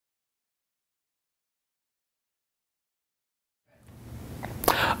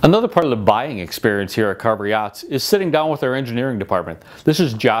Another part of the buying experience here at Carver Yachts is sitting down with our engineering department. This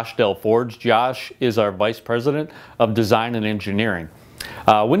is Josh Delforge. Josh is our Vice President of Design and Engineering.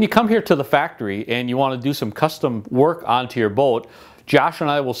 When you come here to the factory and you want to do some custom work onto your boat, Josh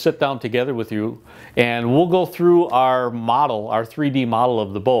and I will sit down together with you and we'll go through our model, our 3D model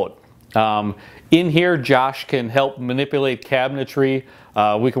of the boat. In here, Josh can help manipulate cabinetry.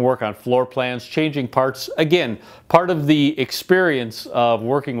 We can work on floor plans, changing parts. Again, part of the experience of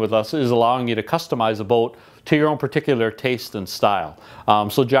working with us is allowing you to customize a boat to your own particular taste and style.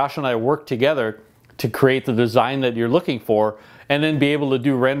 So Josh and I work together to create the design that you're looking for, and then be able to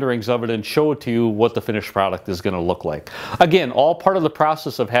do renderings of it and show it to you what the finished product is going to look like. Again, all part of the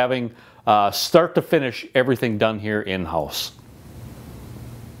process of having start to finish everything done here in-house.